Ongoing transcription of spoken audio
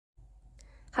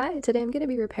Hi, today I'm going to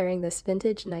be repairing this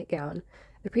vintage nightgown.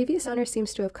 The previous owner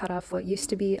seems to have cut off what used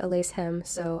to be a lace hem,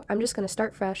 so I'm just going to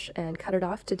start fresh and cut it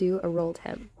off to do a rolled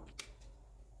hem.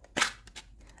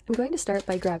 I'm going to start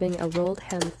by grabbing a rolled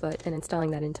hem foot and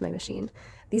installing that into my machine.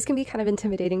 These can be kind of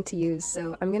intimidating to use,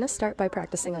 so I'm going to start by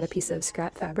practicing on a piece of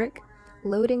scrap fabric,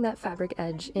 loading that fabric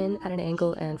edge in at an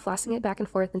angle and flossing it back and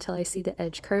forth until I see the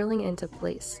edge curling into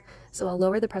place. So I'll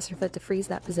lower the presser foot to freeze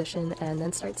that position and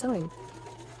then start sewing.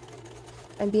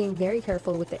 I'm being very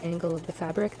careful with the angle of the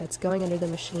fabric that's going under the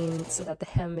machine so that the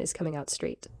hem is coming out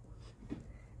straight.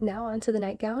 Now onto the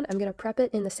nightgown, I'm going to prep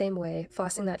it in the same way,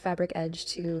 flossing that fabric edge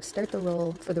to start the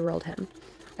roll for the rolled hem.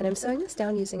 And I'm sewing this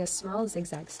down using a small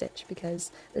zigzag stitch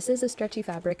because this is a stretchy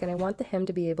fabric and I want the hem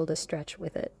to be able to stretch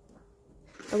with it.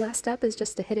 The last step is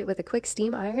just to hit it with a quick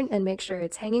steam iron and make sure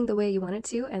it's hanging the way you want it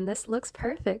to, and this looks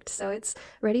perfect, so it's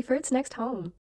ready for its next home.